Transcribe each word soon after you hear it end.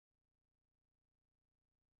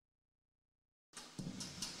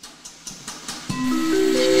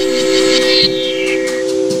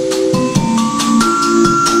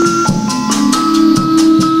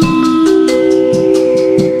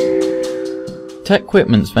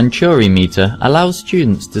TecQuipment's Venturimeter allows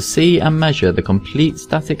students to see and measure the complete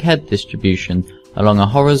static head distribution along a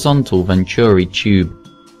horizontal Venturi tube.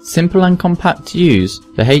 Simple and compact to use,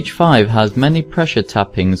 the H5 has many pressure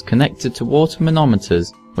tappings connected to water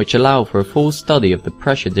manometers which allow for a full study of the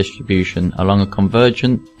pressure distribution along a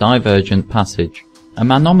convergent-divergent passage. A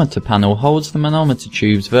manometer panel holds the manometer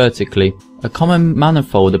tubes vertically. A common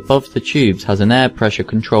manifold above the tubes has an air pressure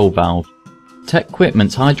control valve.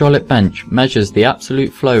 TecQuipment's hydraulic bench measures the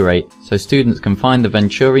absolute flow rate so students can find the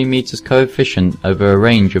Venturimeter's coefficient over a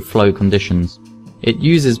range of flow conditions. It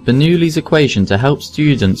uses Bernoulli's equation to help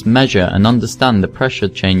students measure and understand the pressure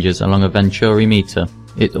changes along a Venturimeter.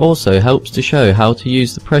 It also helps to show how to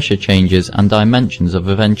use the pressure changes and dimensions of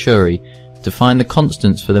a Venturi to find the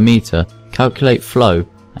constants for the meter, calculate flow,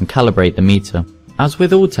 and calibrate the meter. As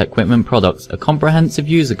with all TecQuipment products, a comprehensive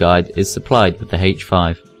user guide is supplied with the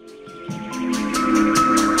H5.